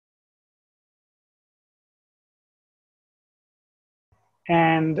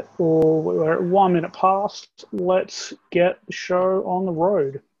And we're at 1 minute past. Let's get the show on the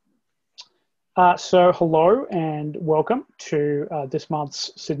road. So hello and welcome to this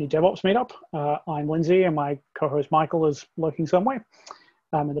month's Sydney DevOps Meetup. I'm Lindsay and my co-host Michael is lurking somewhere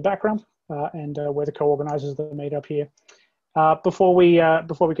in the background, and we're the co-organisers of the meetup here. Before we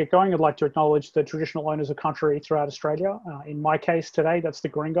get going, I'd like to acknowledge the traditional owners of country throughout Australia. In my case today, that's the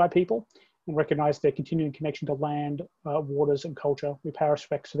Guringai people, and recognise their continuing connection to land, waters and culture. We pay our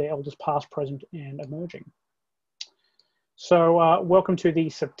respects to their elders past, present and emerging. So welcome to the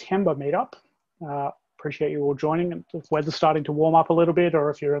September meetup. Appreciate you all joining. If weather's starting to warm up a little bit,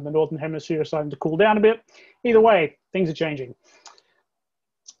 or if you're in the Northern Hemisphere starting to cool down a bit, either way, things are changing.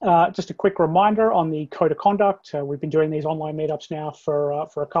 Just a quick reminder on the code of conduct. We've been doing these online meetups now for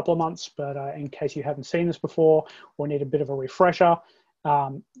a couple of months, but in case you haven't seen this before or need a bit of a refresher,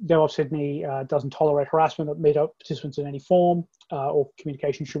 DevOps Sydney doesn't tolerate harassment of meetup participants in any form, or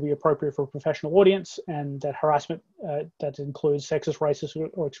communication should be appropriate for a professional audience, and that harassment that includes sexist, racist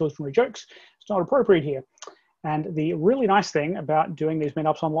or exclusionary jokes is not appropriate here. And the really nice thing about doing these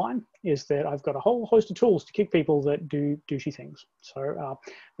meetups online is that I've got a whole host of tools to kick people that do douchey things. So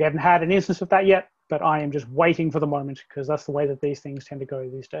we haven't had an instance of that yet, but I am just waiting for the moment because that's the way that these things tend to go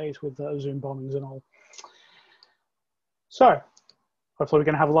these days with Zoom bombings and all. So hopefully we're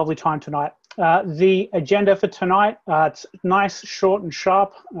going to have a lovely time tonight. The agenda for tonight, it's nice, short and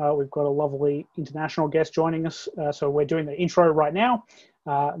sharp. We've got a lovely international guest joining us. So we're doing the intro right now.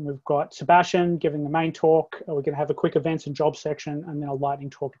 And we've got Sebastian giving the main talk. We're going to have a quick events and jobs section and then a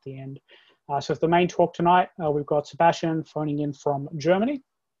lightning talk at the end. So for the main talk tonight, we've got Sebastian phoning in from Germany,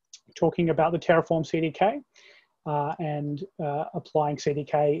 talking about the Terraform CDK and applying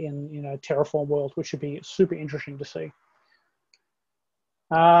CDK in a Terraform world, which should be super interesting to see.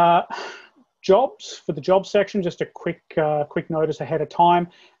 Jobs, for the jobs section, just a quick notice ahead of time.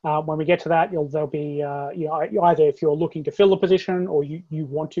 When we get to that, there'll be either if you're looking to fill a position or you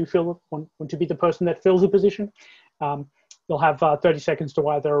want to be the person that fills a position, you'll have 30 seconds to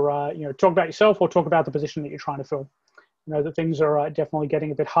either talk about yourself or talk about the position that you're trying to fill. You know that things are definitely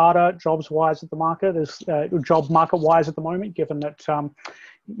getting a bit harder jobs-wise at the market. There's job market-wise at the moment, given that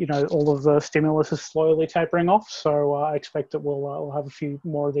all of the stimulus is slowly tapering off. So I expect that we'll have a few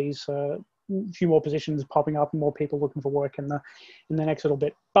more of these. Few more positions popping up and more people looking for work in the next little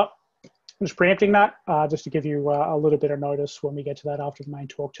bit. But I'm just preempting that just to give you a little bit of notice when we get to that after the main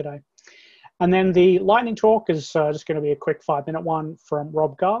talk today. And then the lightning talk is just going to be a quick 5-minute one from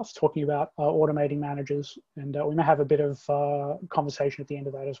Rob Garth talking about automating managers. And we may have a bit of conversation at the end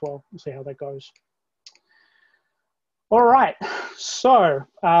of that as well. We'll see how that goes. All right. So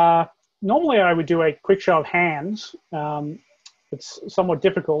normally I would do a quick show of hands. It's somewhat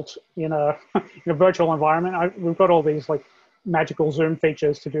difficult in a virtual environment. We've got all these like magical Zoom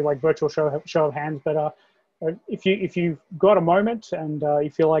features to do like virtual show of hands, but if you've got a moment and you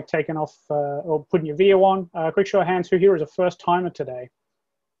feel like taking off or putting your video on, quick show of hands, who here is a first timer today?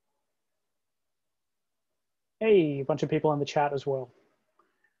 Hey, a bunch of people in the chat as well.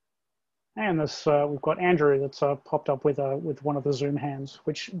 And this we've got Andrew that's popped up with one of the Zoom hands,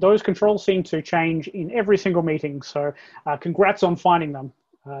 which those controls seem to change in every single meeting. So congrats on finding them.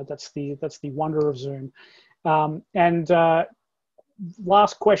 That's the wonder of Zoom.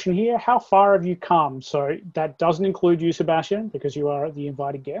 Last question here: how far have you come? So that doesn't include you, Sebastian, because you are the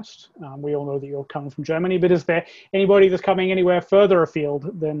invited guest. We all know that you're coming from Germany, but is there anybody that's coming anywhere further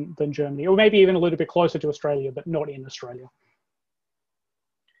afield than Germany, or maybe even a little bit closer to Australia, but not in Australia?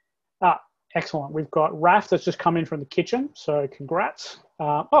 Excellent. We've got Raf that's just come in from the kitchen, so congrats.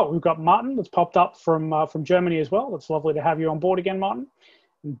 We've got Martin that's popped up from Germany as well. It's lovely to have you on board again, Martin.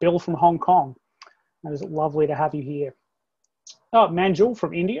 And Bill from Hong Kong. That is lovely to have you here. Manjul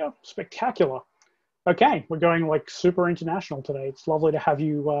from India. Spectacular. Okay, we're going like super international today. It's lovely to have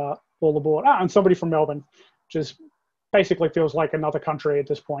you all aboard. And somebody from Melbourne, which is basically feels like another country at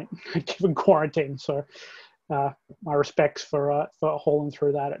this point, given quarantine. So my respects for hauling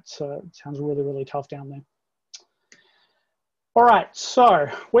through that. It sounds really, really tough down there. All right, so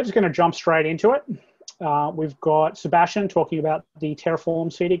we're just going to jump straight into it. We've got Sebastian talking about the Terraform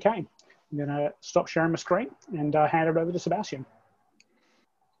CDK. I'm going to stop sharing my screen and hand it over to Sebastian.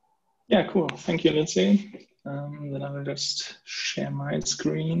 Yeah, cool. Thank you, Lindsay. Then I will just share my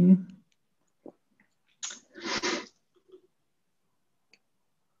screen.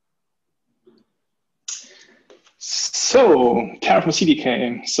 So, Terraform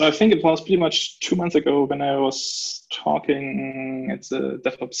CDK. So I think it was pretty much 2 months ago when I was talking at the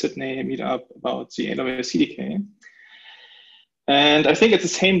DevOps Sydney meetup about the AWS CDK. And I think it's the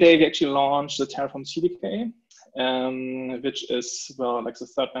same day we actually launched the Terraform CDK. which is, well, like the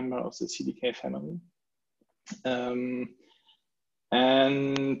third member of the CDK family.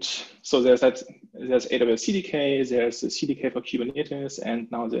 And so there's AWS CDK, there's the CDK for Kubernetes,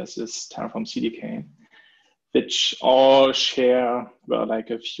 and now there's this Terraform CDK, which all share, well, like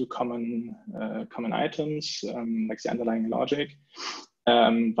a few common items, like the underlying logic,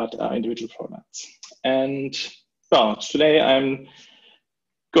 but are individual products. And well, today I'm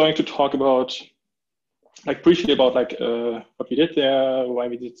going to talk about, like, briefly about like what we did there, why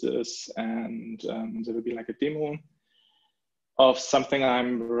we did this, and there will be like a demo of something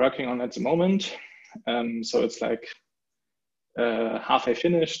I'm working on at the moment. So it's like halfway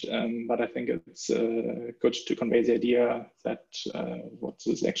finished, but I think it's good to convey the idea that what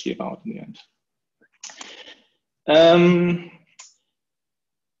this is actually about in the end.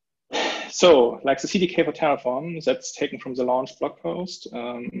 So, like the CDK for Terraform, that's taken from the launch blog post,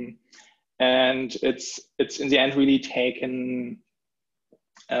 and it's in the end really taken.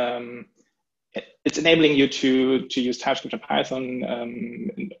 It's enabling you to use TypeScript and Python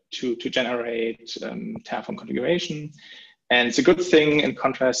to generate Terraform configuration. And the good thing, in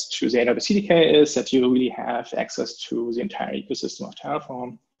contrast to the AWS CDK, is that you really have access to the entire ecosystem of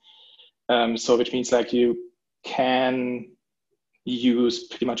Terraform. So which means like you can use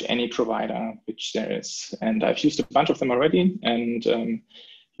pretty much any provider which there is. And I've used a bunch of them already. And here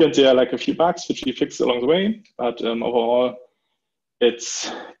and there are like a few bugs which we fixed along the way. But overall,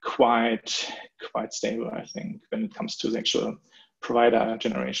 it's quite stable, I think, when it comes to the actual provider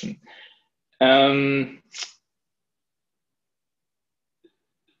generation.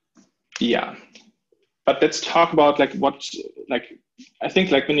 Yeah, but let's talk about like what, like, I think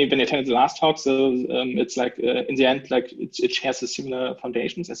like when you attended the last talk, so it's like in the end, like it shares a similar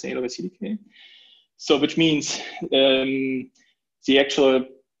foundations as the AWS CDK. So which means the actual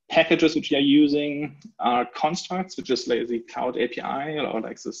packages which we are using are constructs, which is like the cloud API, or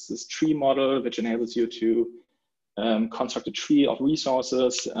like this tree model, which enables you to construct a tree of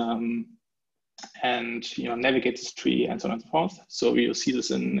resources and navigate this tree and so on and so forth. So we will see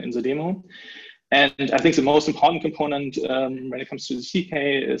this in the demo. And I think the most important component when it comes to the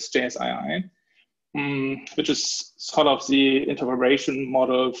CDK is JSII, which is sort of the interpretation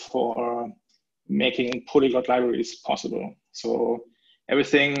model for making polyglot libraries possible. So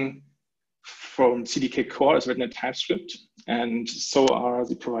everything from CDK core is written in TypeScript, and so are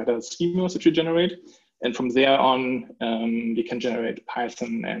the provider schemas that we generate. And from there on, we can generate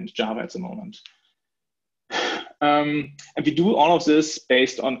Python and Java at the moment. And we do all of this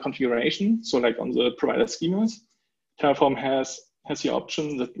based on configuration. So like on the provider schemas, Terraform has the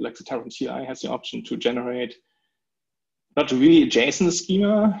option that, like the Terraform CI has the option to generate not really a JSON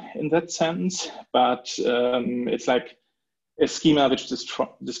schema in that sense, but it's like a schema which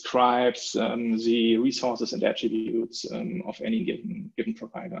describes the resources and attributes of any given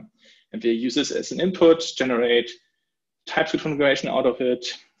provider. And we use this as an input, generate TypeScript configuration out of it,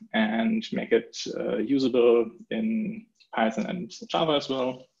 and make it usable in Python and Java as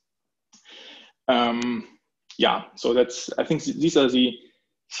well. Yeah, so I think these are the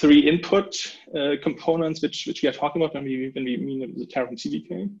three input components which we are talking about when we mean the Terraform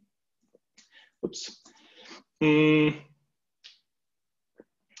CDK. Oops.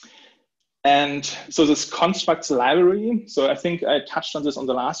 And so this constructs library. So I think I touched on this on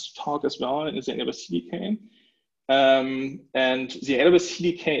the last talk as well in the AWS CDK. And the AWS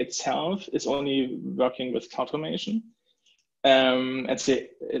CDK itself is only working with CloudFormation. And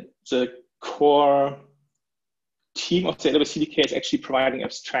the core team of the AWS CDK is actually providing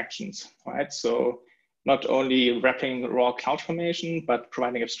abstractions, right? So not only wrapping raw CloudFormation, but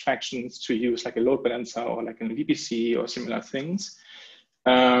providing abstractions to use like a load balancer or like an VPC or similar things.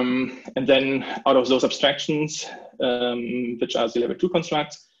 And then out of those abstractions, which are the level 2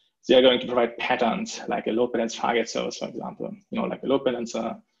 constructs, they are going to provide patterns like a load balance Fargate service, for example, like a load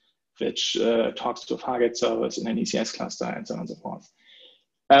balancer, which talks to a Fargate service in an ECS cluster and so on and so forth.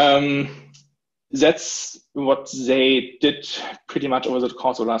 That's what they did pretty much over the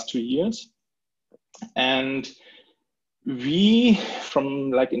course of the last 2 years. And we,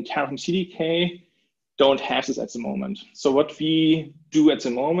 from like in Terraform CDK, don't have this at the moment. So what we do at the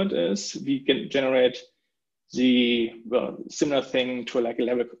moment is we can generate the similar thing to like a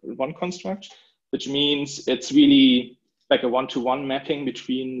level 1 construct, which means it's really like a one-to-one mapping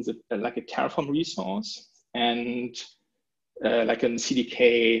between like a Terraform resource and like a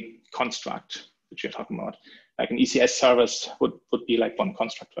CDK construct, which you're talking about. Like an ECS service would be like one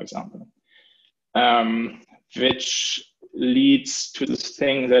construct, for example, which leads to this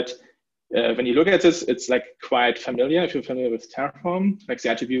thing that when you look at this, it's like quite familiar if you're familiar with Terraform. Like the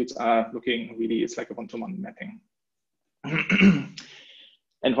attributes are looking really, it's like a one-to-one mapping.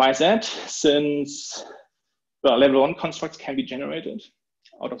 And why is that? Since, well, level 1 constructs can be generated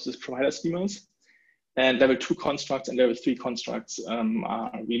out of this provider schemas, and level 2 constructs and level 3 constructs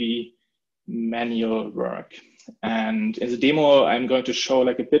are really manual work. And in the demo, I'm going to show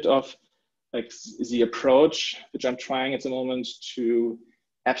like a bit of like the approach, which I'm trying at the moment to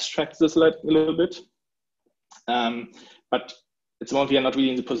abstract this a little bit. But at the moment, we are not really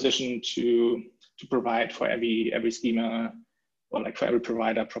in the position to provide for every schema or like for every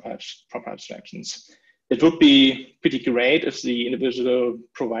provider proper abstractions. It would be pretty great if the individual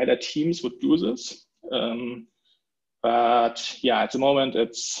provider teams would do this. But yeah, at the moment,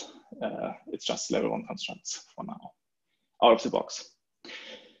 it's just level 1 constructs for now, out of the box.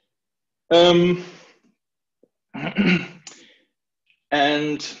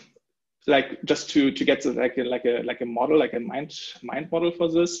 And like just to get to like a model, like a mind model for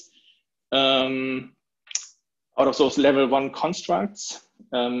this. Out of those level 1 constructs,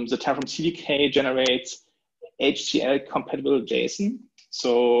 the Terraform CDK generates HCL compatible JSON.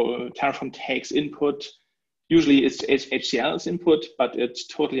 So Terraform takes input. Usually it's HCL as input, but it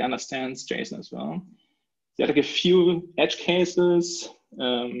totally understands JSON as well. There are like a few edge cases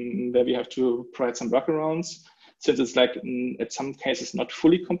where we have to provide some workarounds, since it's like in some cases not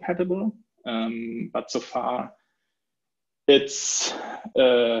fully compatible. But so far, it's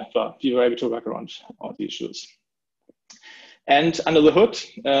well, we were able to work around all the issues. And under the hood,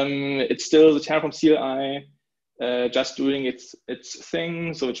 it's still the Terraform CLI just doing its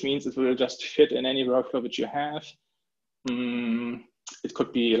thing. So which means it will just fit in any workflow which you have. It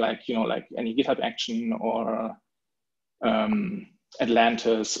could be like, you know, like any GitHub action or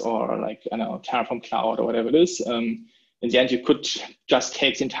Atlantis or like, I don't know, Terraform Cloud or whatever it is. In the end, you could just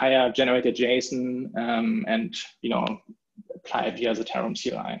take the entire generated JSON and, you know, apply it via the Terraform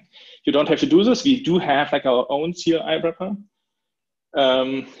CLI. You don't have to do this. We do have like our own CLI wrapper,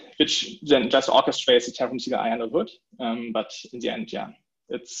 which then just orchestrates the Terraform CLI under the hood. But in the end, yeah,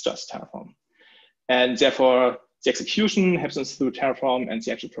 it's just Terraform. And therefore, the execution happens through Terraform and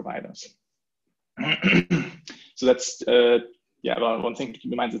the actual providers. So that's, yeah, well, one thing to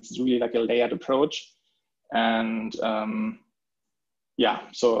keep in mind, it's really like a layered approach. And yeah,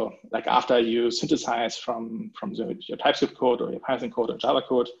 so like after you synthesize from your TypeScript code or your Python code or Java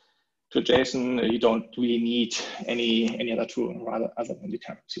code to JSON, you don't really need any other tool rather other than the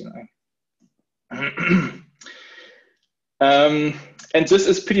Terraform CLI. And this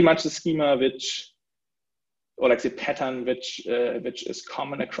is pretty much the schema which, or like the pattern which is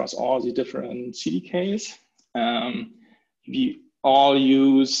common across all the different CDKs. We all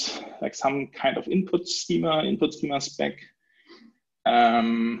use like some kind of input schema spec,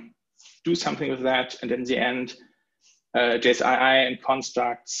 do something with that, and in the end, JSII and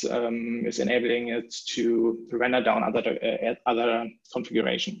constructs is enabling it to render down other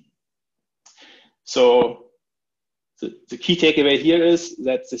configuration. So the key takeaway here is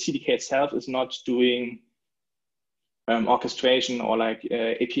that the CDK itself is not doing orchestration or like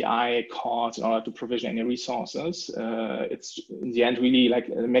API calls in order to provision any resources. It's in the end really like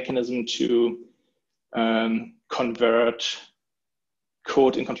a mechanism to convert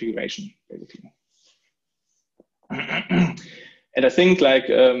code in configuration, basically. And I think like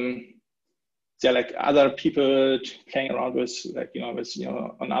there are like other people playing around with like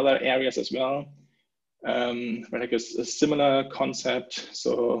on other areas as well, where like a similar concept.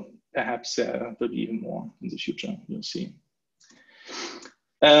 So perhaps there will be even more in the future. You'll see.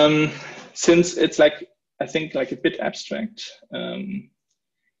 Since it's like I think like a bit abstract,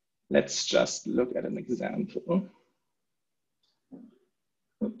 let's just look at an example.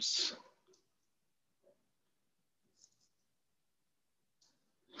 Oops.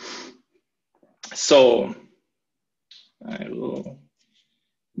 So I will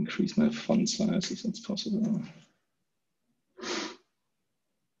increase my font size if that's possible.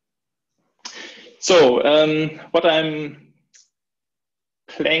 So what I'm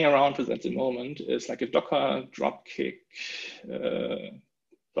playing around with at the moment is like a Docker dropkick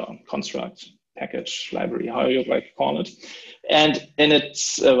construct, package, library, however you like to call it. And in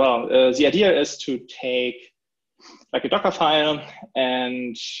its, the idea is to take like a Docker file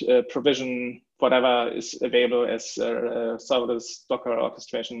and provision whatever is available as a serverless Docker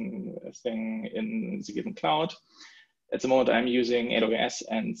orchestration thing in the given cloud. At the moment, I'm using AWS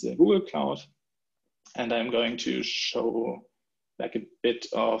and the Google Cloud, and I'm going to show like a bit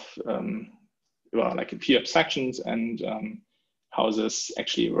of like a few abstractions and how this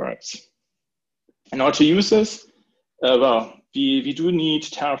actually works. In order to use this, Well, we do need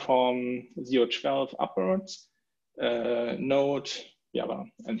Terraform 0.12 upwards, Node, Java,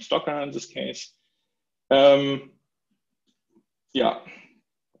 and Docker in this case. Yeah.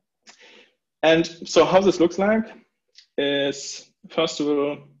 And so how this looks like is, first of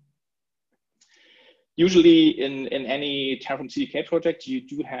all, usually in any Terraform CDK project, you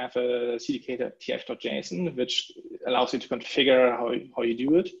do have a CDK.tf.json, which allows you to configure how you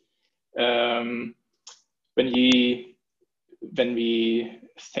do it. When we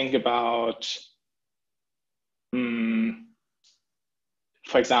think about,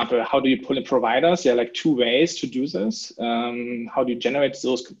 for example, how do you pull in providers? There are like two ways to do this. How do you generate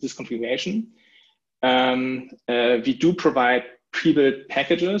this configuration? We do provide pre-built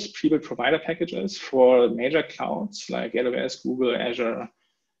provider packages for major clouds like AWS, Google, Azure,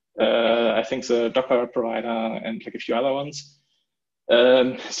 I think the Docker provider, and like a few other ones.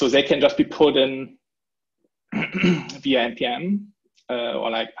 So they can just be pulled in via NPM or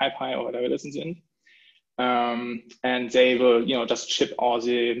like PyPy or whatever it is in. And they will, just ship all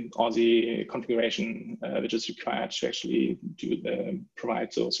the configuration which is required to actually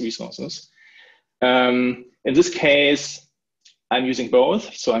provide those resources. In this case, I'm using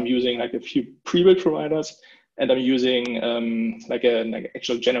both. So I'm using like a few pre-built providers, and I'm using like an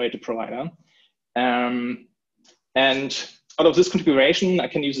actual generated provider. And out of this configuration, I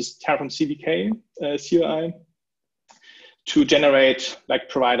can use this Terraform CDK CLI to generate like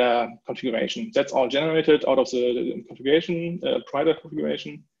provider configuration. That's all generated out of the configuration, provider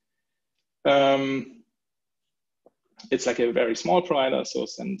configuration. It's like a very small provider, so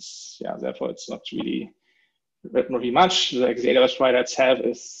since, therefore it's not really much. Like the AWS provider itself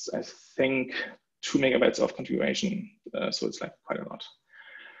is, I think, 2 megabytes of configuration, so it's like quite a lot.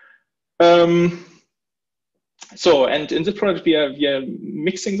 So, and in this project, we are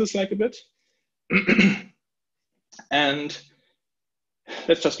mixing this like a bit. And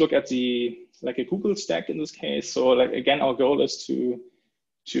let's just look at a Google stack in this case. So like, again, our goal is to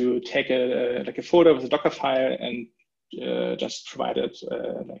take a folder with a Docker file and just provide it,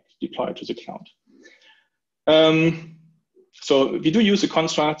 deploy it to the cloud. So we do use a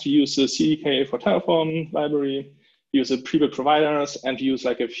construct, we use the CDK for Terraform library, we use the pre-built providers, and we use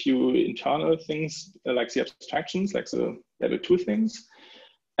like a few internal things, like the abstractions, like the level 2 things.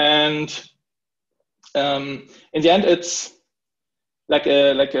 And in the end, it's what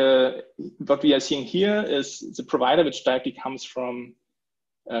we are seeing here is the provider, which directly comes from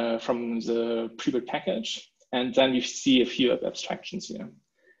the pre-built package. And then we see a few abstractions here.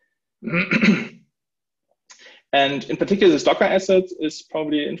 And in particular, this Docker asset is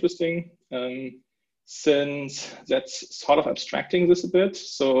probably interesting, since that's sort of abstracting this a bit.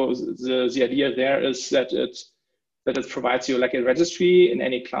 So the idea there is that it provides you like a registry in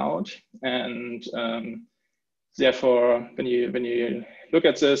any cloud, and therefore, when you look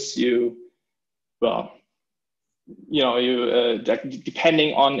at this,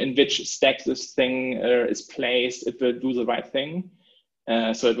 depending on in which stack this thing is placed, it will do the right thing.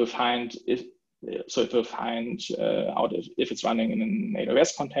 So it will find out if it's running in an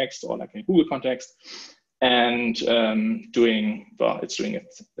AWS context or like a Google context, and it's doing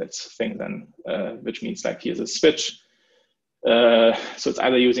its thing then, which means like here's a switch. So it's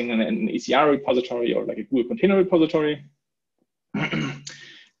either using an ECR repository or like a Google container repository,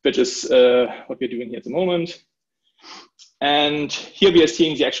 which is what we're doing here at the moment. And here we are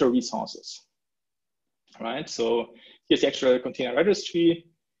seeing the actual resources, right? So here's the actual container registry,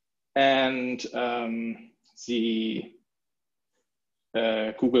 and the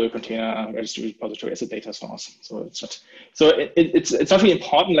Google container registry repository as a data source. So it's not really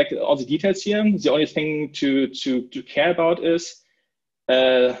important, like all the details here. The only thing to care about is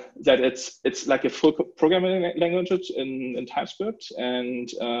that it's like a full programming language in TypeScript, and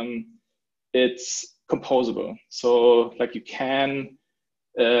it's composable. So like you can,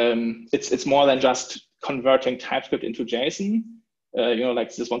 it's more than just converting TypeScript into JSON.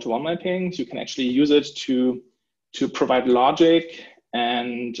 Like this one-to-one mapping. You can actually use it to provide logic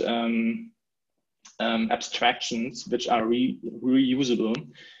and abstractions which are reusable.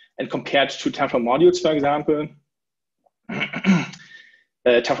 And compared to Terraform modules, for example, Terraform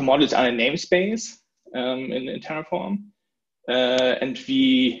modules are a namespace in Terraform. And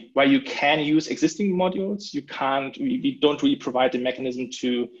while you can use existing modules, we don't really provide the mechanism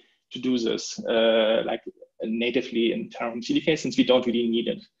to do this like natively in Terraform CDK, since we don't really need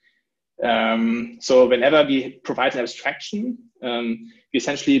it. So whenever we provide an abstraction, we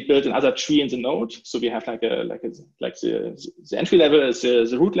essentially build another tree in the node. So we have the entry level is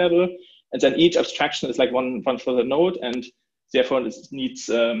the root level, and then each abstraction is like one for the node, and therefore this needs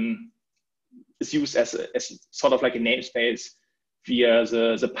is used as sort of like a namespace via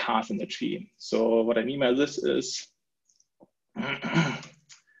the path in the tree. So what I mean by this is,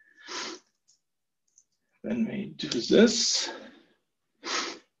 when we do this,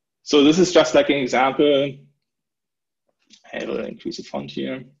 so this is just like an example. I will increase the font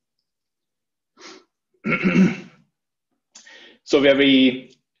here. So where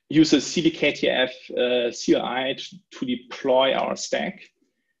we use a CDKTF CLI to deploy our stack,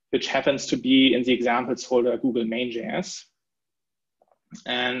 which happens to be in the examples folder Google main.js.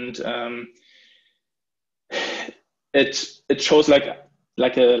 And it shows like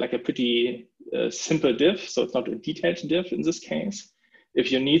a pretty simple diff, so it's not a detailed diff in this case.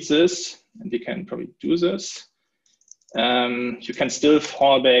 If you need this, and we can probably do this, you can still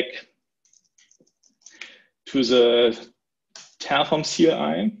fall back to the Terraform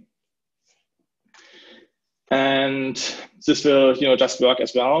CLI, and this will just work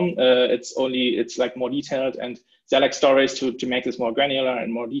as well. It's like more detailed, and there are like stories to make this more granular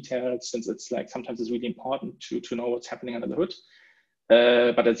and more detailed, since it's like sometimes it's really important to know what's happening under the hood.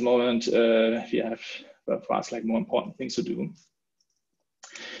 But at the moment, we have for us like more important things to do.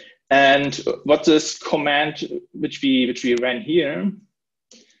 And what this command which we ran here,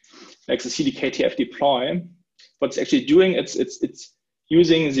 like the CDKTF deploy, what's actually doing, it's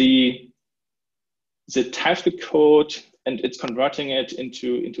using the TypeScript code and it's converting it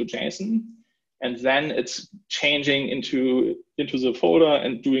into JSON, and then it's changing into the folder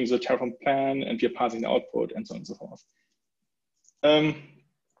and doing the Terraform plan, and we're passing the output and so on and so forth.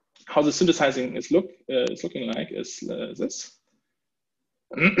 How the synthesizing is looking like is this.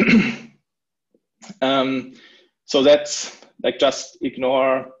 So that's like, just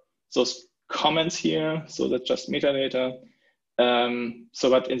ignore those comments here. So that's just metadata. So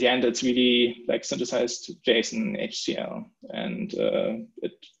but in the end, it's really like synthesized JSON HCL, and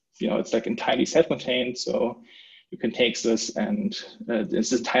it's like entirely self-contained. So you can take this and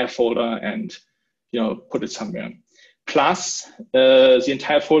this entire folder and put it somewhere. Plus, the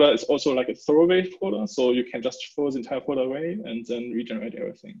entire folder is also like a throwaway folder, so you can just throw the entire folder away and then regenerate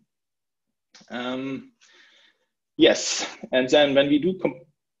everything. Yes, and then when we do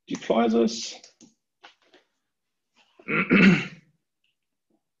deploy this,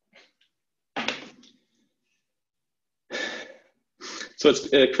 so it's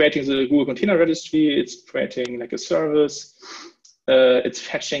creating the Google Container Registry, it's creating like a service, it's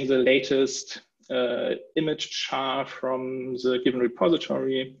fetching the latest image char from the given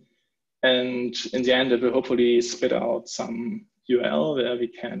repository, and in the end it will hopefully spit out some URL where we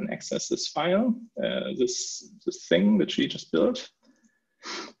can access this file, this thing which we just built.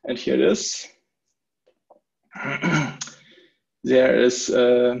 And here it is. There is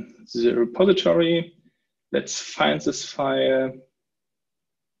the repository. Let's find this file.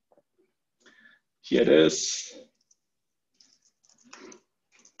 Here it is.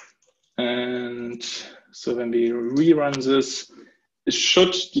 And so when we rerun this, it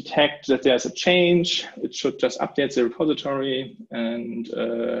should detect that there's a change. It should just update the repository and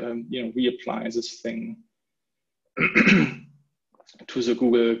reapply this thing to the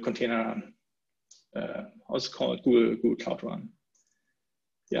Google container. How's it called? Google Cloud Run.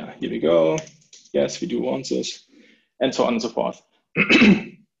 Yeah, here we go. Yes, we do want this, and so on and so forth.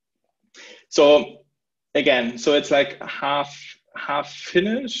 So again, so it's like half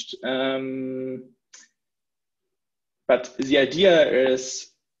finished. But the idea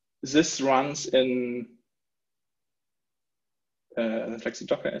is this runs in like the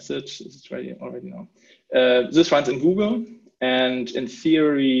Docker asset. Is it ready already now? This runs in Google, and in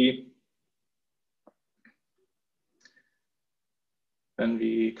theory, when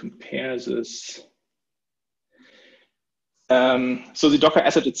we compare this, so the Docker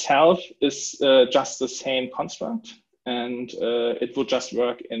asset itself is just the same construct, and it would just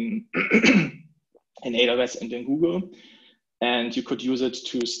work in in AWS and in Google, and you could use it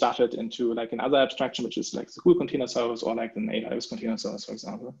to stuff it into like another abstraction, which is like the Google Container Service or like an AWS Container Service, for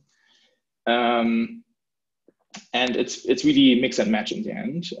example. And it's really mix and match in the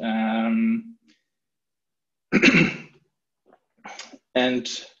end. And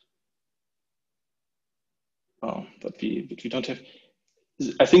well, but we don't have.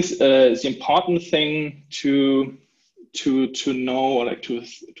 I think the important thing to know, or like to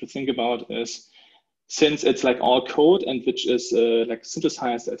think about is, since it's like all code and which is like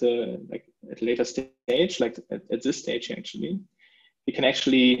synthesized at a later stage, like at this stage actually, we can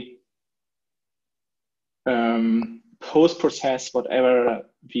actually post-process whatever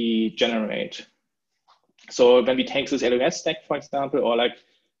we generate. So when we take this AWS stack, for example, or like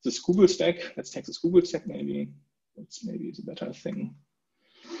this Google stack, let's take this Google stack maybe. That's maybe the better thing.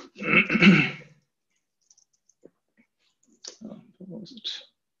 Where was it?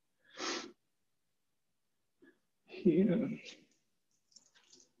 Here.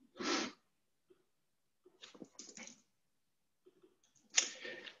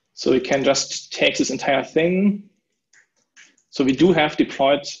 So we can just take this entire thing. So we do have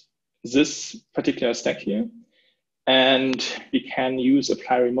deployed this particular stack here, and we can use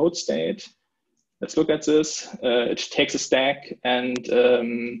apply remote state. Let's look at this. It takes a stack and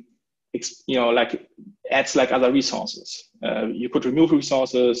like adds like other resources. You could remove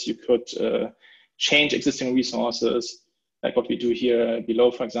resources. You could change existing resources. Like what we do here below,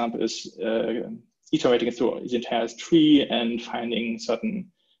 for example, is iterating through the entire tree and finding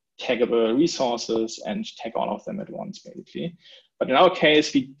certain taggable resources and tag all of them at once, basically. But in our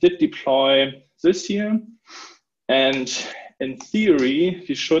case, we did deploy this here. And in theory,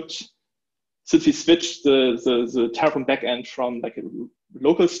 we should, since we switched the Terraform backend from like a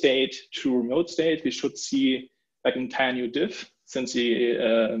local state to remote state, we should see like an entire new diff, since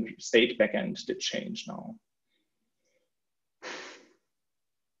the state backend did change now.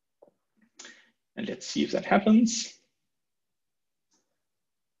 And let's see if that happens.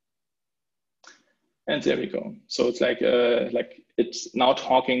 And there we go. So it's like it's now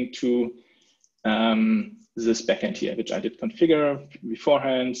talking to this backend here, which I did configure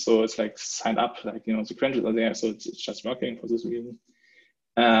beforehand. So it's like signed up, like, you know, the credentials are there. So it's just working for this reason.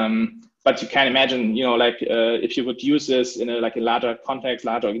 But you can imagine, you know, like if you would use this in a larger context,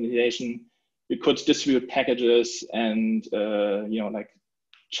 larger organization, you could distribute packages and, you know, like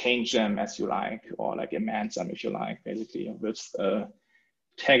change them as you like, or like amend them if you like, basically with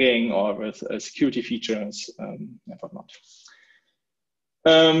tagging or with security features and whatnot.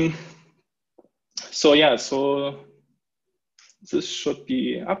 So yeah, so this should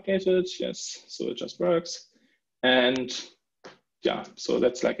be updated. Yes, so it just works. And yeah, so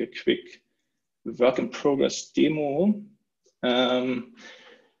that's like a quick work in progress demo.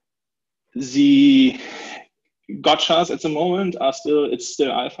 The gotchas at the moment are it's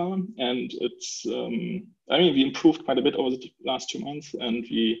still alpha, and it's, I mean, we improved quite a bit over the last 2 months, and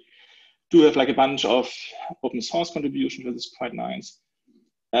we do have like a bunch of open source contribution, which is quite nice.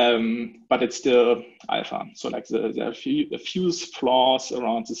 But it's still alpha. So like there are a few flaws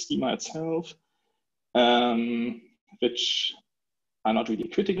around the schema itself, which are not really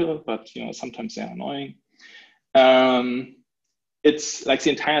critical, but, you know, sometimes they're annoying. It's like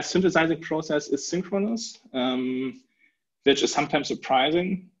the entire synthesizing process is synchronous, which is sometimes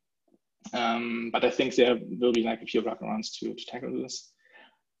surprising. But I think there will be like a few workarounds to tackle this.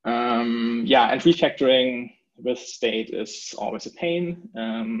 Yeah, and refactoring with state is always a pain.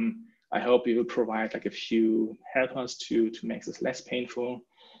 I hope we will provide like a few helpers to make this less painful.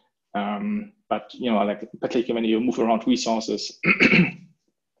 But, you know, like particularly when you move around resources,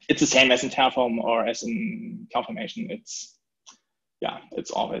 it's the same as in Terraform or as in CloudFormation. It's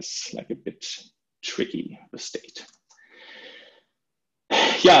always like a bit tricky with state.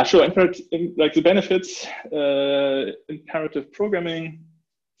 Yeah, sure. Like the benefits, imperative programming,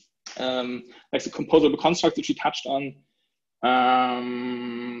 like the composable construct which we touched on.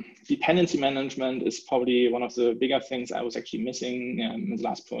 Dependency management is probably one of the bigger things I was actually missing in the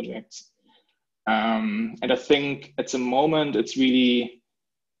last projects. And I think at the moment it's really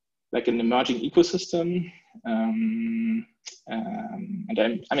like an emerging ecosystem. And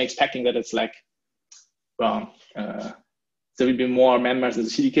I'm expecting that it's like, well, there will be more members in the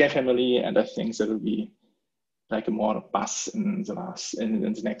CDK family, and I think there will be like a more buzz in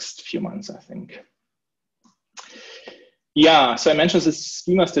the next few months, I think. Yeah, so I mentioned the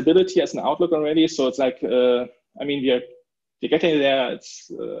schema stability as an outlook already. So it's like, I mean, we're getting there. It's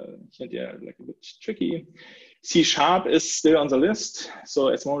here like a bit tricky. C# is still on the list. So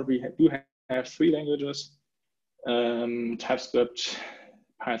at the moment we do have 3 languages: TypeScript,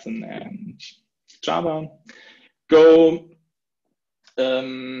 Python, and Java. Go.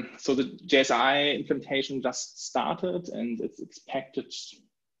 So the JSI implementation just started, and it's expected,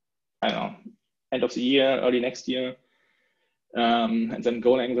 I don't know, end of the year, early next year. And then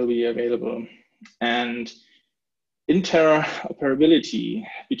Golang will be available. And interoperability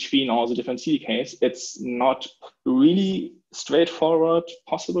between all the different CDKs, it's not really straightforward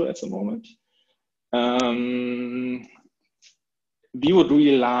possible at the moment. We would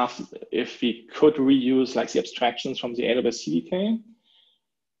really love if we could reuse like the abstractions from the AWS CDK,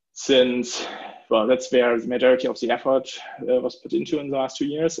 since, well, that's where the majority of the effort was put into in the last 2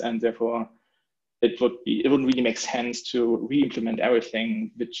 years, and therefore it wouldn't really make sense to re-implement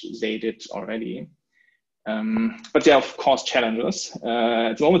everything which they did already. But there are of course challenges.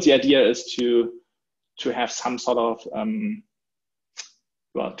 At the moment, the idea is to have some sort of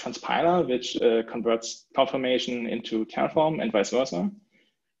well, transpiler, which converts CloudFormation into Terraform and vice versa.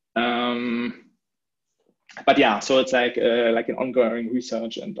 But yeah, so it's like an ongoing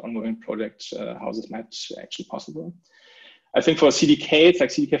research and ongoing project how this might actually possible. I think for CDK, it's like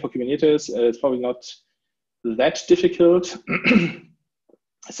CDK for Kubernetes, it's probably not that difficult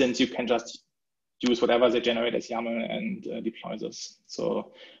since you can just use whatever they generate as YAML and deploy this.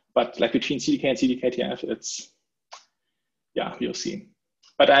 So, but like between CDK and CDKTF, it's, yeah, we'll see.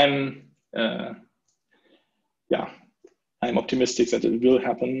 But I'm optimistic that it will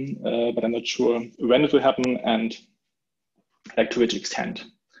happen, but I'm not sure when it will happen and like to which extent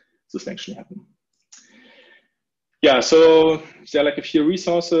this will actually happen. Yeah, so there are like a few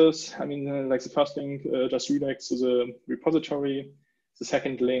resources. I mean, like the first link just redirects to the repository. The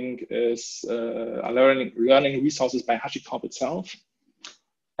second link is learning resources by Hashicorp itself.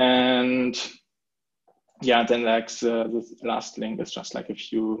 And yeah, then like the last link is just like a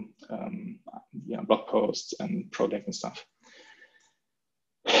few blog posts and project and stuff.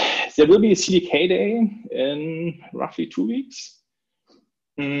 There will be a CDK day in roughly 2 weeks.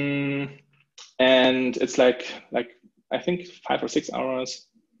 And it's like I think 5 or 6 hours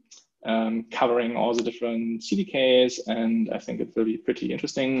covering all the different CDKs, and I think it will be pretty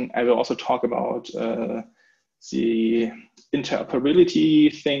interesting. I will also talk about the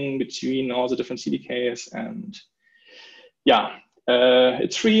interoperability thing between all the different CDKs, and yeah,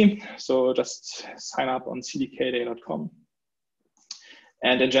 it's free, so just sign up on cdkday.com.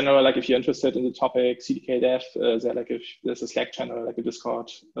 And in general, like if you're interested in the topic CDK dev, there's a Slack channel, like a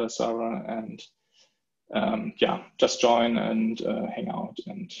Discord server, and yeah, just join and hang out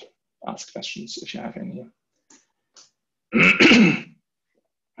and ask questions if you have any.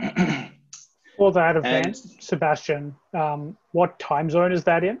 For that event, Sebastian, what time zone is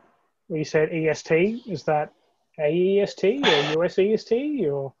that in? Where you said EST, is that AEST or US EST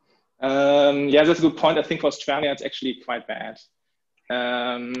or? Yeah, that's a good point. I think for Australia, it's actually quite bad.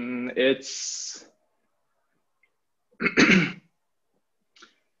 It's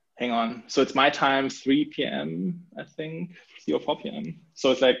hang on. So it's my time, 3 p.m. I think, 3 or 4 p.m.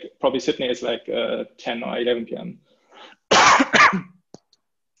 So it's like probably Sydney is like 10 or 11 p.m.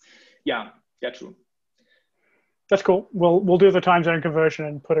 Yeah, true. That's cool. We'll do the time zone conversion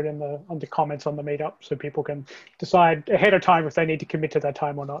and put it in the comments on the meetup so people can decide ahead of time if they need to commit to that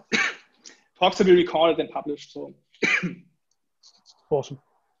time or not. Talks will be recorded and published. So. Awesome.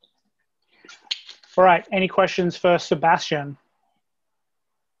 All right. Any questions for Sebastian?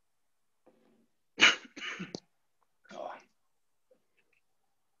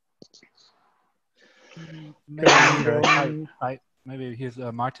 Maybe here's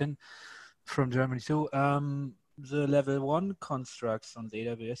Martin from Germany. So the level 1 constructs on the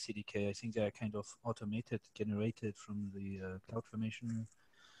AWS CDK, I think they are kind of automated, generated from the CloudFormation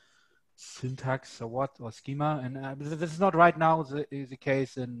syntax or schema, and this is not right now the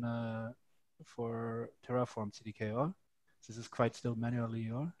case in for Terraform CDK, or this is quite still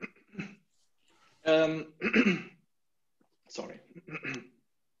manually, or sorry.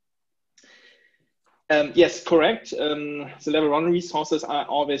 Yes, correct. The level 1 resources are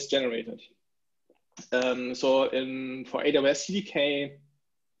always generated. So for AWS CDK,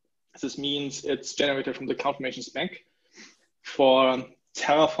 this means it's generated from the CloudFormation spec. For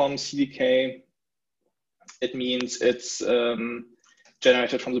Terraform CDK, it means it's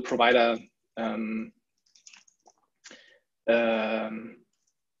generated from the provider.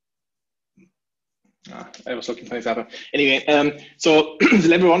 I was looking for an example. Anyway, so the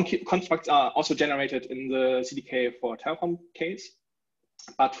level 1 constructs are also generated in the CDK for Terraform case,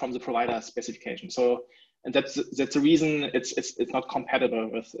 but from the provider specification. So, and that's the reason it's not compatible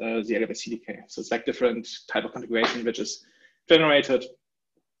with the AWS CDK. So it's like different type of configuration which is generated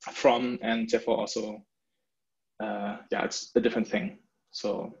from, and therefore also, it's a different thing.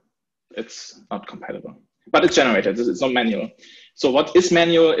 So it's not compatible, but it's generated. It's not manual. So what is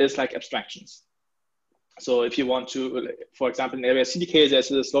manual is like abstractions. So if you want to, for example, in AWS CDK,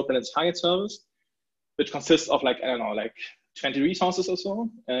 there's a load balance target service, which consists of like, I don't know, like 20 resources or so.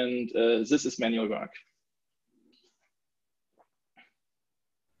 And this is manual work.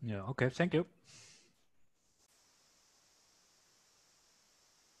 Yeah, okay, thank you.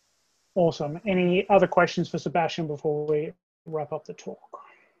 Awesome. Any other questions for Sebastian before we wrap up the talk?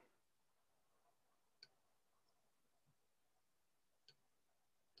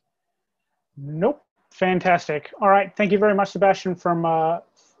 Nope. Fantastic. All right. Thank you very much, Sebastian, for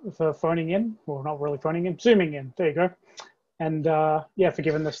phoning in. Well, not really phoning in, zooming in. There you go. And yeah, for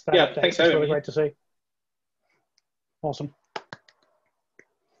giving us that update. Thanks, it's really great to see. Awesome.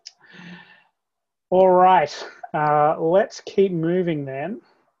 All right. let's keep moving then.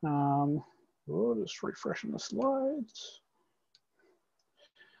 Just refreshing the slides.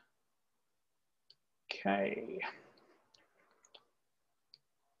 Okay.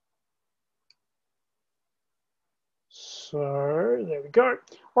 So there we go.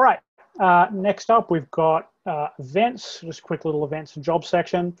 All right. Next up, we've got events, just a quick little events and jobs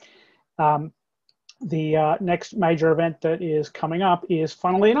section. The next major event that is coming up is,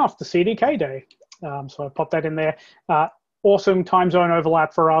 funnily enough, the CDK Day. So I popped that in there. Awesome time zone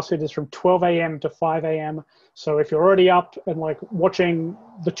overlap for us. It is from 12 a.m. to 5 a.m. So if you're already up and like watching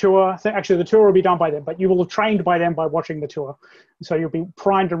the tour, actually the tour will be done by then, but you will have trained by then by watching the tour. So you'll be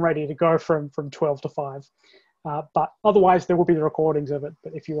primed and ready to go from 12 to 5. But otherwise, there will be the recordings of it.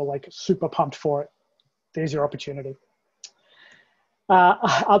 But if you were like super pumped for it, there's your opportunity.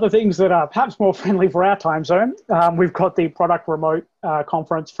 Other things that are perhaps more friendly for our time zone, we've got the Product Remote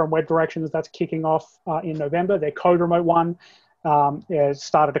conference from Web Directions that's kicking off in November. Their Code Remote one it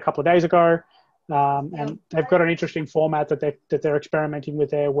started a couple of days ago, and they've got an interesting format that they're experimenting with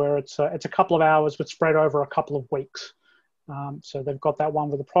there, where it's a couple of hours but spread over a couple of weeks. So they've got that one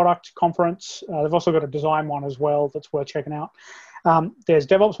with the product conference. They've also got a design one as well that's worth checking out. There's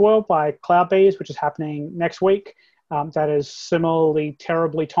DevOps World by CloudBees, which is happening next week. That is similarly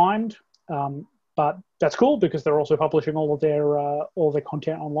terribly timed, but that's cool because they're also publishing all their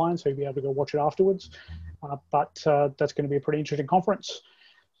content online, so you'll be able to go watch it afterwards. But that's going to be a pretty interesting conference.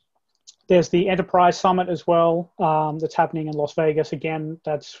 There's the Enterprise Summit as well that's happening in Las Vegas. Again,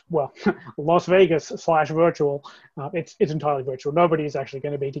 that's, well, Las Vegas / virtual. It's entirely virtual. Nobody is actually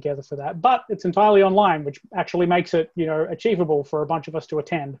going to be together for that, but it's entirely online, which actually makes it, achievable for a bunch of us to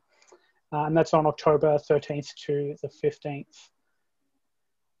attend. And that's on October 13th to the 15th.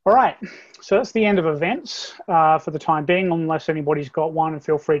 All right, so that's the end of events for the time being, unless anybody's got one, and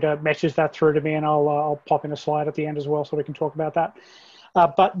feel free to message that through to me, and I'll pop in a slide at the end as well so we can talk about that.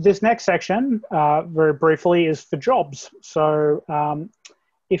 But this next section, very briefly, is for jobs. So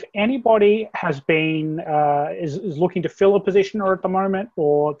if anybody has been, is looking to fill a position or at the moment,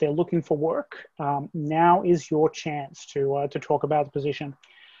 or they're looking for work, now is your chance to talk about the position.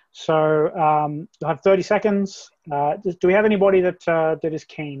 So you'll have 30 seconds. Do we have anybody that is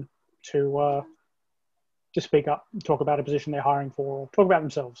keen to speak up, talk about a position they're hiring for, or talk about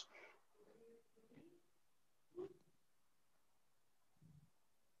themselves?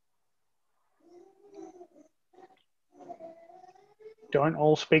 Don't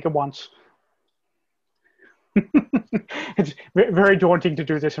all speak at once. It's very daunting to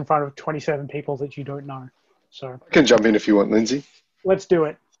do this in front of 27 people that you don't know. So I can jump in if you want, Lindsay. Let's do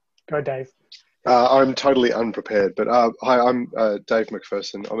it. Go, Dave. I'm totally unprepared, but hi, I'm Dave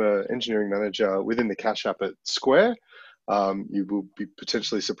McPherson. I'm an engineering manager within the Cash App at Square. You will be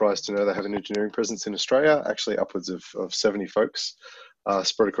potentially surprised to know they have an engineering presence in Australia, actually upwards of 70 folks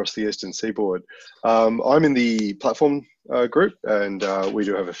spread across the eastern seaboard. I'm in the platform group, and we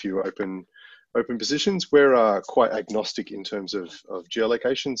do have a few open positions. We're quite agnostic in terms of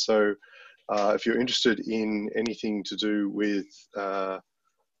geolocation, so if you're interested in anything to do with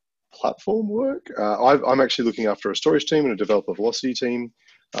platform work, I'm actually looking after a storage team and a developer velocity team,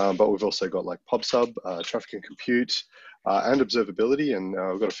 but we've also got like PubSub, traffic and compute, and observability, and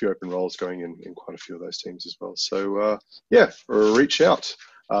we've got a few open roles going in quite a few of those teams as well. So yeah, reach out.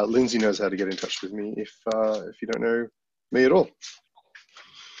 Lindsay knows how to get in touch with me if you don't know me at all.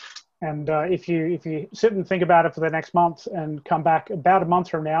 And if you sit and think about it for the next month and come back about a month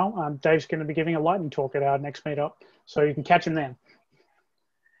from now, Dave's going to be giving a lightning talk at our next meetup, so you can catch him then.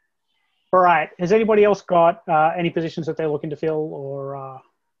 All right. Has anybody else got any positions that they're looking to fill, or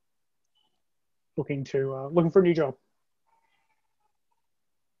looking for a new job?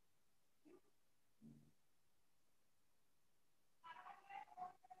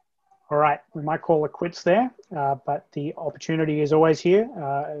 All right. We might call it quits there, but the opportunity is always here,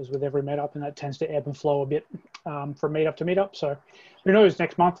 as with every meetup, and that tends to ebb and flow a bit from meetup to meetup. So who knows?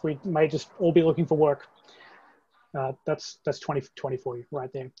 Next month we may just all be looking for work. That's 2020 for you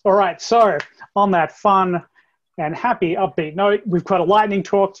right there. All right, so on that fun and happy upbeat note, we've got a lightning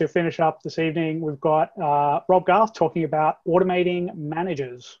talk to finish up this evening. We've got Rob Garth talking about automating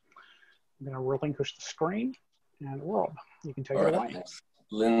managers. I'm going to relinquish the screen, and Rob, you can take it away. Thanks,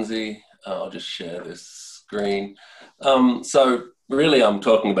 Lindsay. I'll just share this screen. So really I'm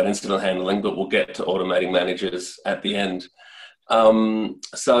talking about incident handling, but we'll get to automating managers at the end.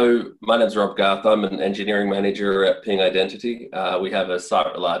 So my name's Rob Garth. I'm an engineering manager at Ping Identity. We have a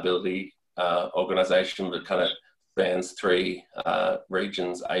site reliability organization that kind of spans three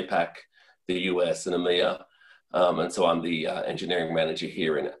regions: APAC, the US, and EMEA. And so I'm the engineering manager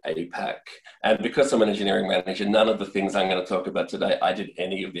here in APAC. And because I'm an engineering manager, none of the things I'm going to talk about today, I did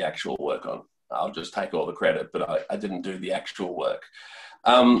any of the actual work on. I'll just take all the credit, but I didn't do the actual work.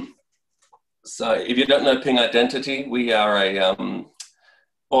 So if you don't know Ping Identity, we are a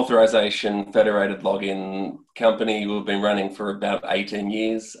authorization federated login company. We've been running for about 18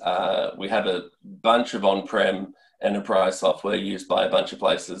 years. We have a bunch of on-prem enterprise software used by a bunch of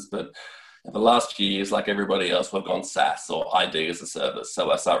places, but in the last few years, like everybody else, we've gone SaaS, or ID as a service.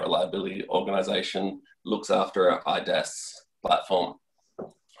 So our site reliability organization looks after our IDaaS platform.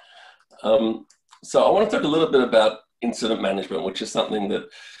 So I want to talk a little bit about incident management, which is something that,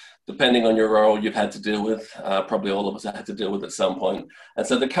 depending on your role, you've had to deal with. Probably all of us have had to deal with at some point. And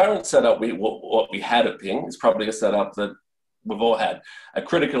so the current setup, what we had at Ping, is probably a setup that we've all had. A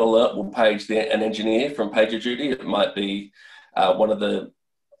critical alert will page an engineer from PagerDuty. It might be one of the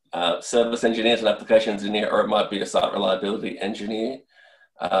service engineers, an application engineer, or it might be a site reliability engineer.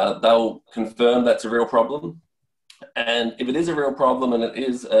 They'll confirm that's a real problem. And if it is a real problem and it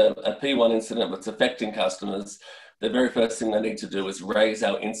is a P1 incident that's affecting customers, the very first thing they need to do is raise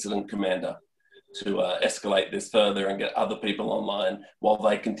our incident commander to escalate this further and get other people online while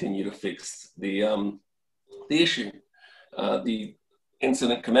they continue to fix the issue. The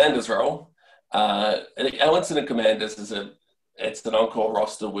incident commander's role, our incident commanders it's an on-call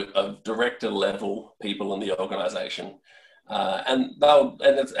roster of director level people in the organization. And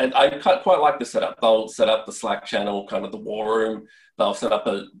I quite like the setup. They'll set up the Slack channel, kind of the war room. They'll set up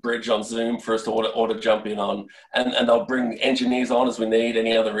a bridge on Zoom for us to auto jump in on, and they'll bring engineers on as we need,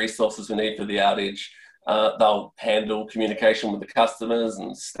 any other resources we need for the outage. They'll handle communication with the customers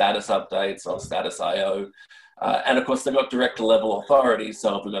and status updates on status IO. And of course, they've got director level authority.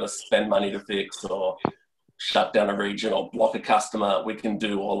 So if we've got to spend money to fix or shut down a region or block a customer, we can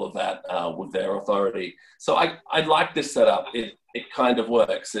do all of that with their authority. So I like this setup. It kind of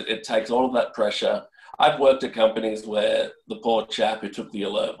works. It takes all of that pressure. I've worked at companies where the poor chap who took the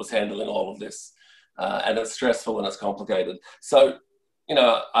alert was handling all of this, and it's stressful and it's complicated. So, you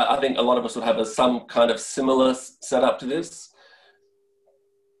know, I think a lot of us would have some kind of similar setup to this.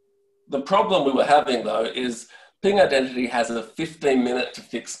 The problem we were having, though, is Ping Identity has a 15-minute to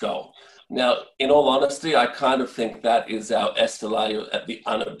fix goal. Now, in all honesty, I kind of think that is our SLA at the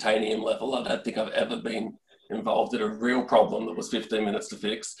unobtainium level. I don't think I've ever been involved in a real problem that was 15 minutes to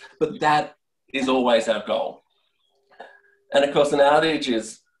fix, but that is always our goal. And of course, an outage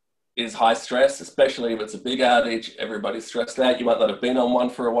is high stress, especially if it's a big outage. Everybody's stressed out. You might not have been on one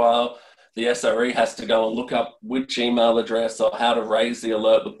for a while. The SRE has to go and look up which email address or how to raise the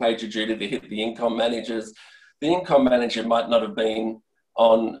alert with PagerDuty to hit the incom managers. The incom manager might not have been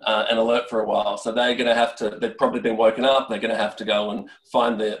on an alert for a while. So they're going to have to, they've probably been woken up. They're going to have to go and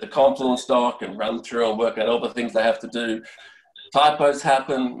find the Confluence doc and run through and work out all the things they have to do. Typos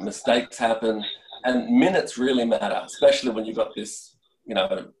happen, mistakes happen, and minutes really matter, especially when you've got this, you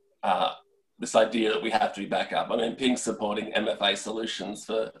know, this idea that we have to be back up. I mean, Ping's supporting MFA solutions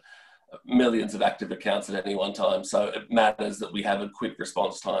for millions of active accounts at any one time. So it matters that we have a quick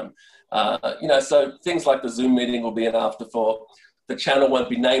response time. You know, so things like the Zoom meeting will be an afterthought. The channel won't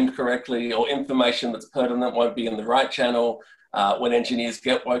be named correctly, or information that's pertinent won't be in the right channel. When engineers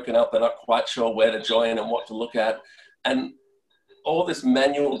get woken up, they're not quite sure where to join and what to look at. And all this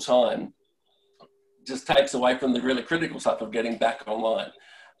manual time just takes away from the really critical stuff of getting back online.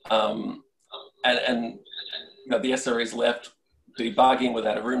 And you know, the SRE is left debugging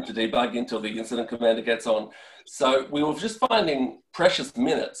without a room to debug until the incident commander gets on. So we were just finding precious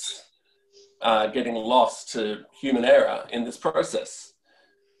minutes getting lost to human error in this process.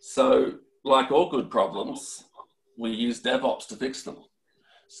 So like all good problems, we use DevOps to fix them.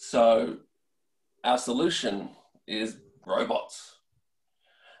 So our solution is robots.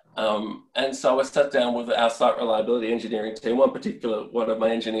 And so I sat down with our site reliability engineering team, one of my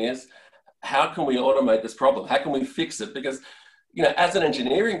engineers. How can we automate this problem? How can we fix it? Because, you know, as an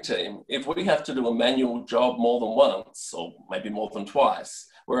engineering team, if we have to do a manual job more than once, or maybe more than twice,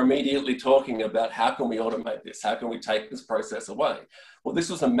 we're immediately talking about how can we automate this? How can we take this process away? Well, this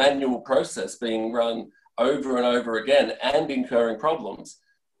was a manual process being run over and over again and incurring problems,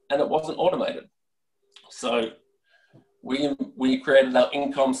 and it wasn't automated. So we created our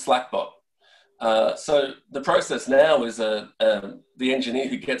incom Slack bot. So the process now is the engineer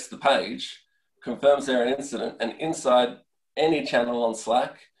who gets the page confirms they're an incident, and inside any channel on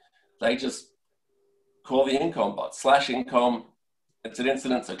Slack, they just call the incom bot, /incom, it's an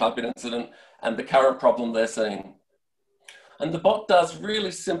incident, so type in incident, and the current problem they're seeing. And the bot does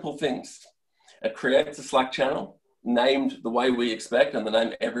really simple things. It creates a Slack channel named the way we expect and the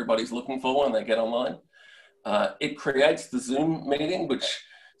name everybody's looking for when they get online. It creates the Zoom meeting, which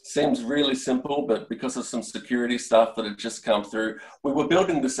seems really simple, but because of some security stuff that had just come through, we were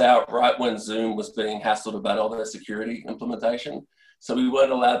building this out right when Zoom was being hassled about all their security implementation. So we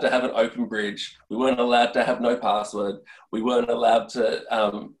weren't allowed to have an open bridge. We weren't allowed to have no password. We weren't allowed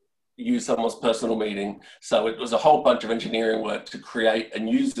to use someone's personal meeting. So it was a whole bunch of engineering work to create a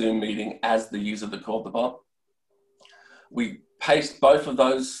new Zoom meeting as the user that called the bot. We paste both of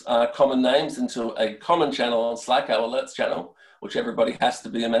those common names into a common channel on Slack, our alerts channel, which everybody has to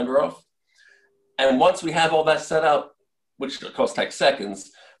be a member of. And once we have all that set up, which of course takes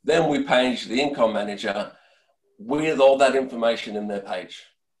seconds, then we page the income manager with all that information in their page.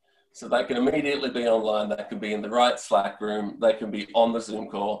 So they can immediately be online, they can be in the right Slack room, they can be on the Zoom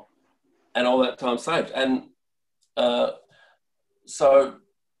call, and all that time saved. And so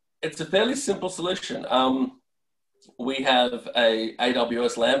it's a fairly simple solution. We have a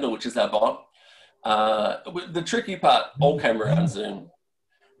AWS Lambda, which is our bot. The tricky part all came around Zoom.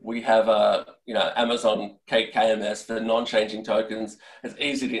 We have Amazon KMS for non-changing tokens. It's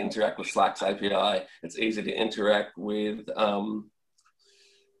easy to interact with Slack's API. It's easy to interact with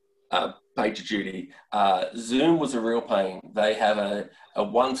PagerDuty. Zoom was a real pain. They have a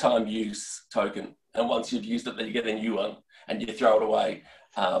one-time use token, and once you've used it, then you get a new one and you throw it away.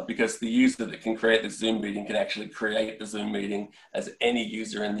 Because the user that can create the Zoom meeting can actually create the Zoom meeting as any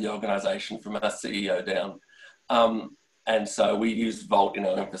user in the organization from our CEO down. And so we use Vault in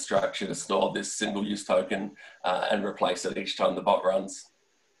our infrastructure to store this single-use token and replace it each time the bot runs.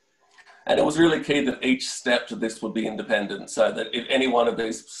 And it was really key that each step to this would be independent, so that if any one of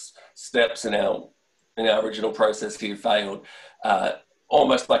these steps in our original process here failed,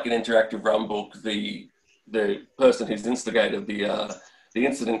 almost like an interactive runbook, the person who's instigated the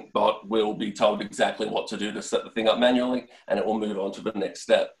incident bot will be told exactly what to do to set the thing up manually, and it will move on to the next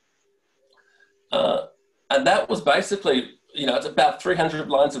step. And that was basically, it's about 300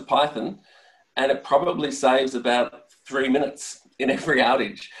 lines of Python, and it probably saves about 3 minutes in every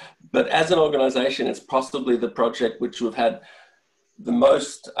outage. But as an organization, it's possibly the project which we've had the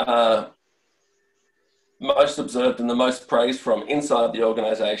most observed and the most praise from inside the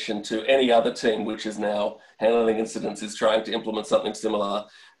organization to any other team which is now handling incidents is trying to implement something similar.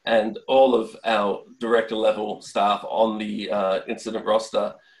 And all of our director level staff on the incident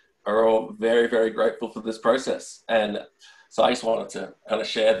roster are all very, very grateful for this process. And so I just wanted to kind of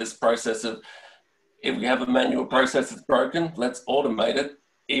share this process of, if we have a manual process that's broken, let's automate it,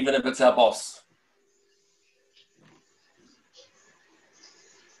 even if it's our boss.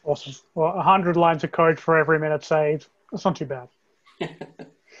 Awesome. Well, 100 lines of code for every minute saved. That's not too bad.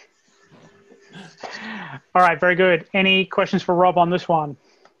 All right, very good. Any questions for Rob on this one?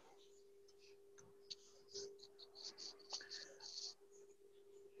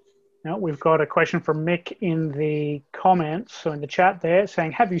 No, we've got a question from Mick in the comments, so in the chat there,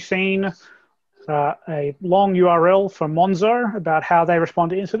 saying, have you seen a long URL for Monzo about how they respond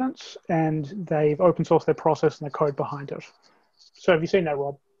to incidents? And they've open sourced their process and the code behind it. So have you seen that,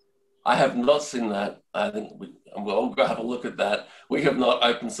 Rob? I have not seen that. I think we'll go have a look at that. We have not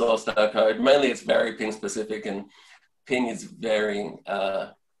open sourced our code. Mainly it's very ping specific, and ping is very,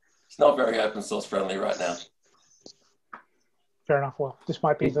 it's not very open source friendly right now. Fair enough. Well, this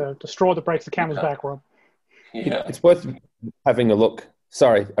might be the straw that breaks the camel's back, Rob. Yeah. It's worth having a look.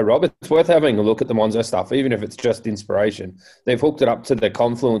 Sorry, Rob, it's worth having a look at the Monzo stuff, even if it's just inspiration. They've hooked it up to the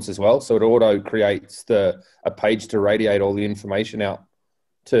Confluence as well, so it auto creates a page to radiate all the information out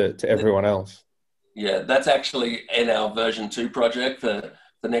to everyone else. Yeah, that's actually in our version 2 project for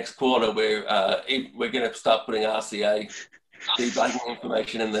the next quarter. We're going to start putting RCA debugging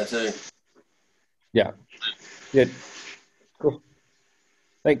information in there too. Yeah. Cool.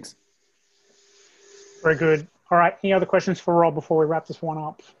 Thanks. Very good. All right. Any other questions for Rob before we wrap this one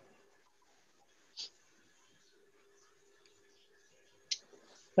up?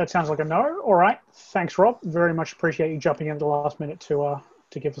 That sounds like a no. All right. Thanks, Rob. Very much appreciate you jumping in at the last minute to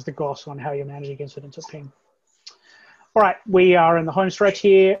give us the goss on how you're managing incidents at Ping. All right. We are in the home stretch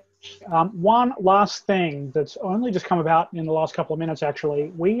here. One last thing that's only just come about in the last couple of minutes,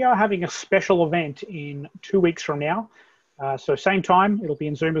 actually. We are having a special event in 2 weeks from now. So same time, it'll be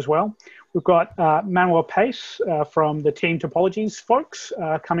in Zoom as well. We've got Manuel Pace from the Team Topologies folks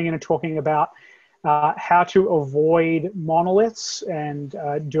coming in and talking about how to avoid monoliths and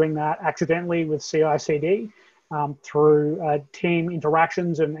doing that accidentally with CI/CD through team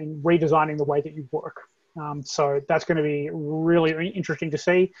interactions and redesigning the way that you work. So that's going to be really interesting to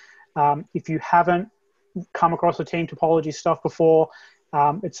see. If you haven't come across the Team Topology stuff before,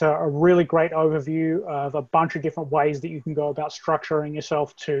 It's a really great overview of a bunch of different ways that you can go about structuring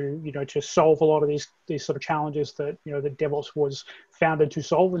yourself to, to solve a lot of these sort of challenges that, that DevOps was founded to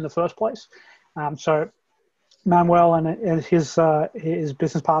solve in the first place. So Manuel and his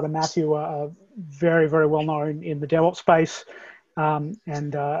business partner Matthew are very, very well known in the DevOps space,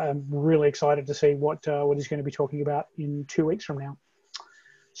 and I'm really excited to see what he's going to be talking about in 2 weeks from now.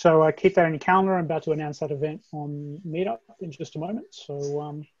 So keep that on your calendar. I'm about to announce that event on Meetup in just a moment.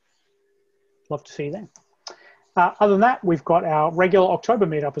 So love to see you then. Other than that, we've got our regular October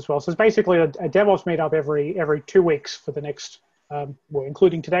Meetup as well. So it's basically a DevOps Meetup every 2 weeks for the next, well,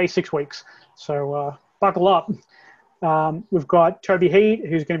 including today, 6 weeks. So buckle up. We've got Toby Heed,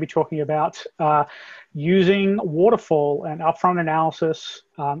 who's going to be talking about using waterfall and upfront analysis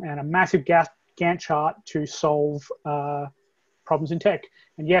and a massive Gantt chart to solve problems in tech.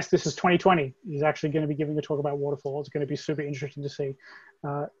 And yes, this is 2020. He's actually going to be giving a talk about waterfall. It's going to be super interesting to see.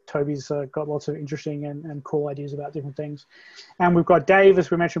 Toby's got lots of interesting and cool ideas about different things. And we've got Dave,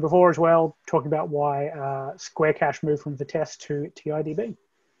 as we mentioned before as well, talking about why Square Cache moved from Vitess to TIDB.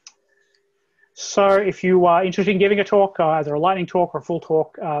 So if you are interested in giving a talk, either a lightning talk or a full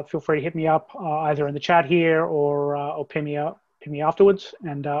talk, feel free to hit me up either in the chat here or pin me afterwards.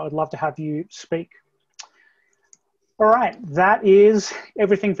 And I'd love to have you speak. All right, that is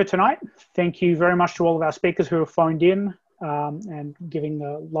everything for tonight. Thank you very much to all of our speakers who have phoned in and giving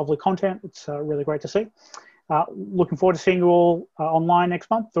lovely content. It's really great to see. Looking forward to seeing you all online next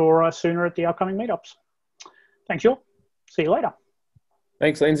month or sooner at the upcoming meetups. Thanks, you all. See you later.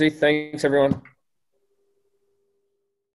 Thanks, Lindsay. Thanks, everyone.